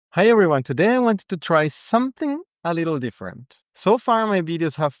Hi everyone, today I wanted to try something a little different. So far my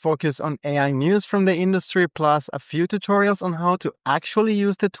videos have focused on AI news from the industry plus a few tutorials on how to actually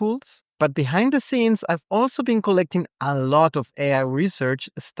use the tools. But behind the scenes, I've also been collecting a lot of AI research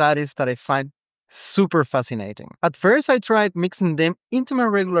studies that I find super fascinating. At first I tried mixing them into my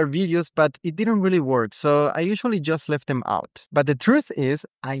regular videos, but it didn't really work, so I usually just left them out. But the truth is,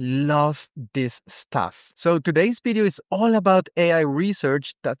 I love this stuff. So today's video is all about AI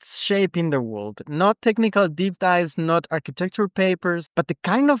research that's shaping the world. Not technical deep dives, not architecture papers, but the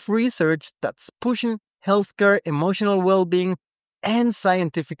kind of research that's pushing healthcare, emotional well-being, and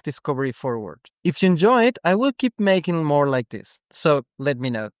scientific discovery forward. If you enjoy it, I will keep making more like this, so let me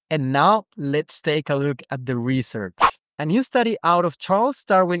know. And now, let's take a look at the research. A new study out of Charles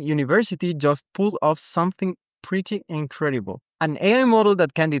Darwin University just pulled off something pretty incredible. An AI model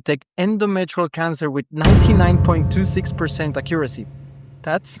that can detect endometrial cancer with 99.26% accuracy.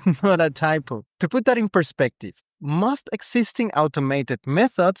 That's not a typo. To put that in perspective, most existing automated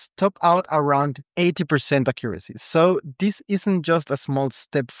methods top out around 80% accuracy. So this isn't just a small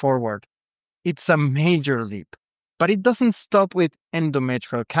step forward. It's a major leap. But it doesn't stop with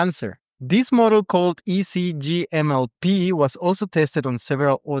endometrial cancer. This model called ECgMLP was also tested on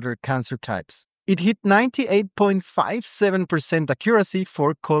several other cancer types. It hit 98.57% accuracy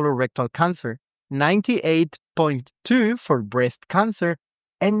for colorectal cancer, 98.2% for breast cancer,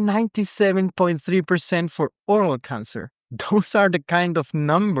 and 97.3% for oral cancer. Those are the kind of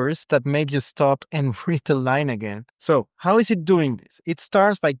numbers that make you stop and read the line again. So, how is it doing this? It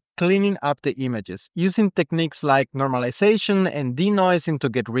starts by cleaning up the images, using techniques like normalization and denoising to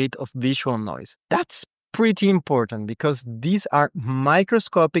get rid of visual noise. That's pretty important because these are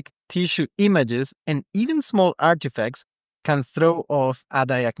microscopic tissue images, and even small artifacts can throw off a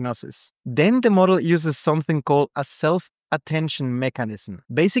diagnosis. Then the model uses something called a self-attention mechanism,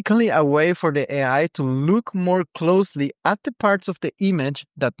 basically a way for the AI to look more closely at the parts of the image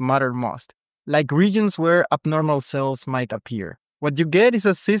that matter most, like regions where abnormal cells might appear. What you get is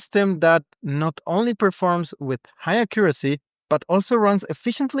a system that not only performs with high accuracy, but also runs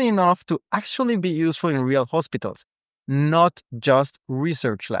efficiently enough to actually be useful in real hospitals, not just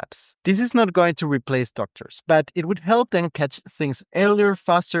research labs. This is not going to replace doctors, but it would help them catch things earlier,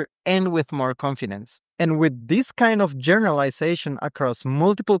 faster, and with more confidence. And with this kind of generalization across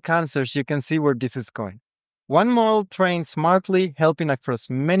multiple cancers, you can see where this is going. One model trained smartly, helping across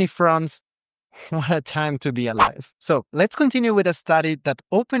many fronts. What a time to be alive. So let's continue with a study that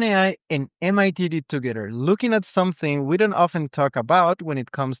OpenAI and MIT did together, looking at something we don't often talk about when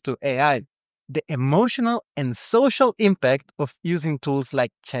it comes to AI: the emotional and social impact of using tools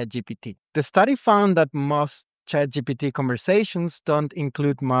like ChatGPT. The study found that most ChatGPT conversations don't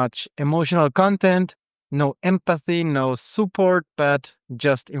include much emotional content, no empathy, no support, but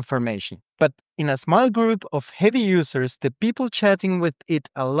just information. But in a small group of heavy users, the people chatting with it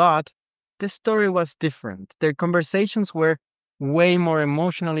a lot, the story was different. Their conversations were way more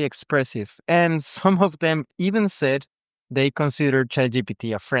emotionally expressive, and some of them even said they considered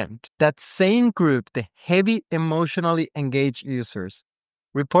ChatGPT a friend. That same group, the heavy emotionally engaged users,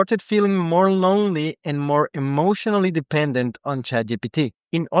 reported feeling more lonely and more emotionally dependent on ChatGPT.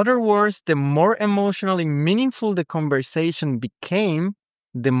 In other words, the more emotionally meaningful the conversation became,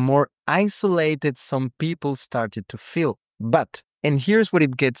 the more isolated some people started to feel. But, and here's where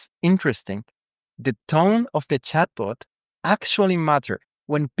it gets interesting, the tone of the chatbot actually mattered.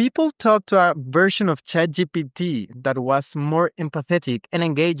 When people talked to a version of ChatGPT that was more empathetic and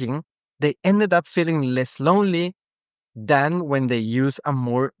engaging, they ended up feeling less lonely than when they use a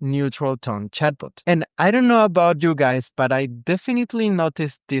more neutral tone chatbot. And I don't know about you guys, but I definitely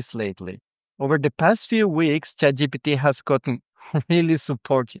noticed this lately. Over the past few weeks, ChatGPT has gotten really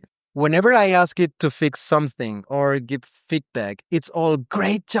supportive. Whenever I ask it to fix something or give feedback, it's all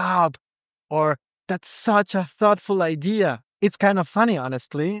 "great job" or "that's such a thoughtful idea." It's kind of funny,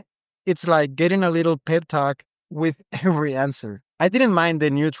 honestly. It's like getting a little pep talk with every answer. I didn't mind the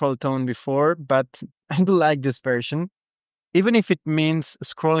neutral tone before, but I do like this version. Even if it means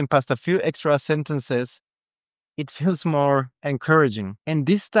scrolling past a few extra sentences, it feels more encouraging. And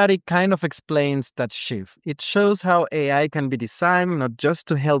this study kind of explains that shift. It shows how AI can be designed not just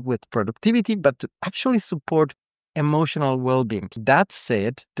to help with productivity, but to actually support emotional well-being. That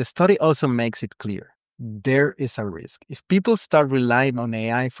said, the study also makes it clear there is a risk. If people start relying on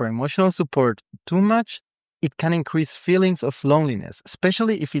AI for emotional support too much, it can increase feelings of loneliness,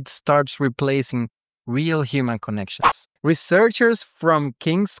 especially if it starts replacing real human connections. Researchers from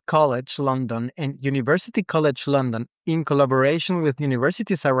King's College London and University College London, in collaboration with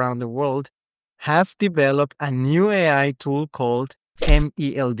universities around the world, have developed a new AI tool called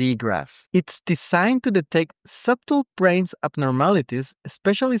ECgMLP graph. It's designed to detect subtle brain abnormalities,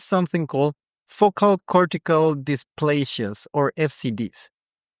 especially something called focal cortical dysplasias or FCDs,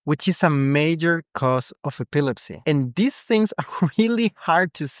 which is a major cause of epilepsy. And these things are really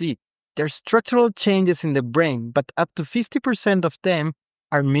hard to see. They're structural changes in the brain, but up to 50% of them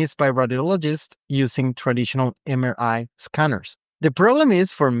are missed by radiologists using traditional MRI scanners. The problem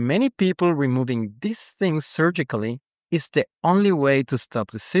is, for many people, removing these things surgically is the only way to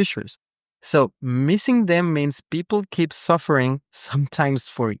stop the seizures. So missing them means people keep suffering, sometimes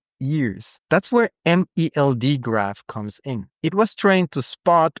for years. That's where MELD graph comes in. It was trained to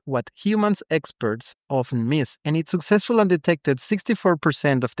spot what humans experts often miss, and it successfully detected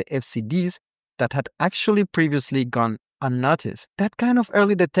 64% of the FCDs that had actually previously gone unnoticed. That kind of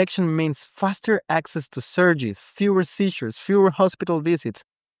early detection means faster access to surgeries, fewer seizures, fewer hospital visits,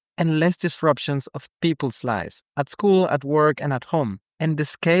 and less disruptions of people's lives, at school, at work, and at home. And the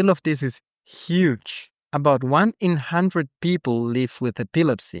scale of this is huge. About 1 in 100 people live with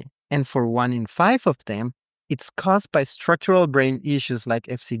epilepsy, and for 1 in 5 of them, it's caused by structural brain issues like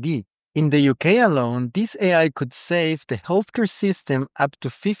FCD. In the UK alone, this AI could save the healthcare system up to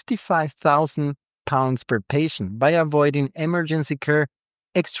 £55,000 per patient by avoiding emergency care,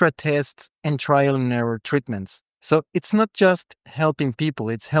 extra tests, and trial and error treatments. So it's not just helping people,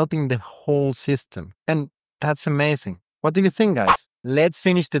 it's helping the whole system. And that's amazing. What do you think, guys? Let's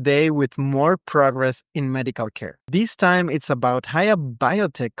finish the day with more progress in medical care. This time it's about how a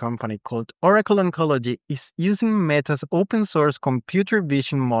biotech company called Oracle Oncology is using Meta's open source computer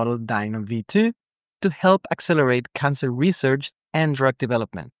vision model DynaV2 to help accelerate cancer research and drug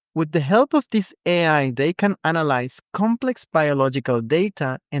development. With the help of this AI, they can analyze complex biological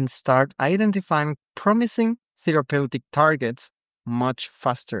data and start identifying promising therapeutic targets much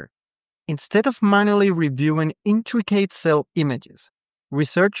faster. Instead of manually reviewing intricate cell images,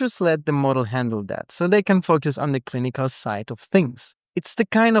 researchers let the model handle that so they can focus on the clinical side of things. It's the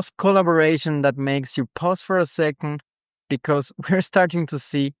kind of collaboration that makes you pause for a second, because we're starting to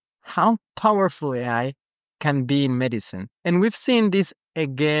see how powerful AI can be in medicine. And we've seen this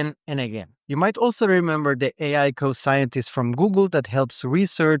again and again. You might also remember the AI co-scientist from Google that helps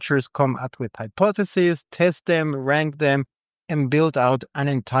researchers come up with hypotheses, test them, rank them, and build out an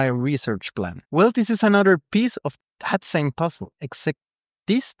entire research plan. Well, this is another piece of that same puzzle, except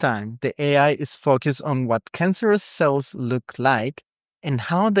this time the AI is focused on what cancerous cells look like and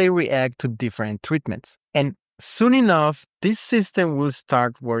how they react to different treatments. And soon enough, this system will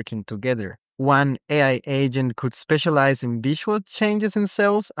start working together. One AI agent could specialize in visual changes in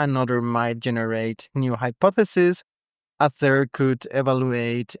cells, another might generate new hypotheses, a third could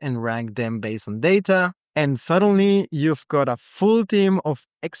evaluate and rank them based on data, and suddenly you've got a full team of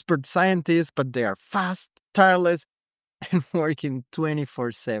expert scientists, but they are fast, tireless, and working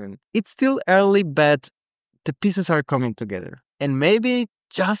 24/7. It's still early, but the pieces are coming together. And maybe,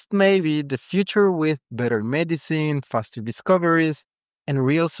 just maybe, the future with better medicine, faster discoveries, and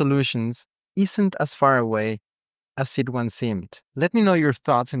real solutions isn't as far away as it once seemed. Let me know your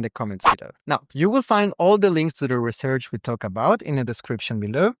thoughts in the comments below. Now, you will find all the links to the research we talk about in the description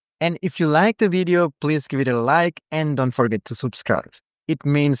below. And if you like the video, please give it a like and don't forget to subscribe. It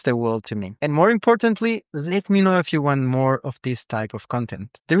means the world to me. And more importantly, let me know if you want more of this type of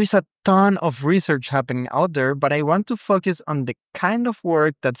content. There is a ton of research happening out there, but I want to focus on the kind of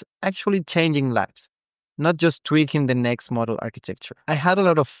work that's actually changing lives, not just tweaking the next model architecture. I had a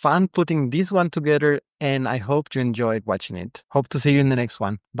lot of fun putting this one together, and I hope you enjoyed watching it. Hope to see you in the next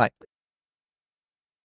one. Bye.